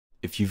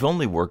If you've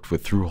only worked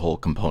with through-hole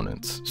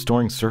components,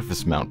 storing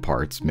surface mount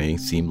parts may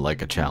seem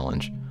like a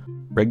challenge.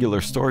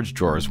 Regular storage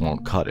drawers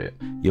won't cut it.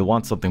 You'll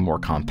want something more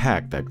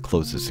compact that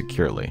closes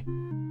securely.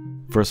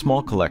 For a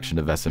small collection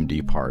of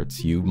SMD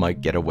parts, you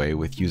might get away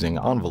with using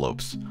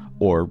envelopes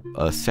or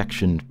a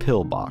sectioned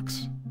pill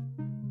box.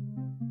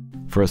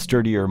 For a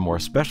sturdier, more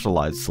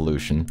specialized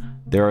solution,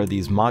 there are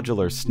these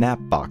modular snap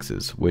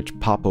boxes which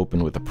pop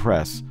open with a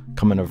press,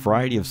 come in a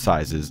variety of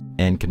sizes,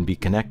 and can be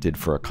connected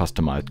for a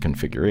customized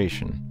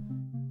configuration.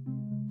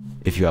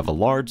 If you have a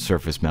large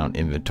surface mount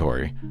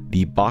inventory,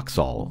 the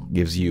Boxall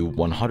gives you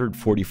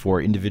 144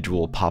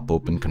 individual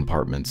pop-open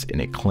compartments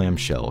in a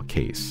clamshell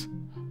case.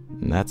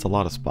 And that's a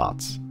lot of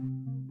spots.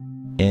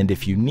 And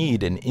if you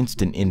need an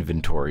instant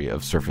inventory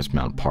of surface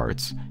mount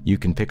parts, you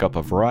can pick up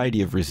a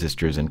variety of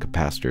resistors and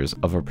capacitors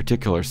of a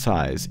particular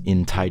size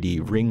in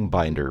tidy ring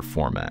binder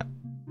format.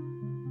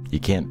 You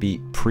can't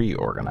beat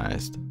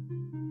pre-organized.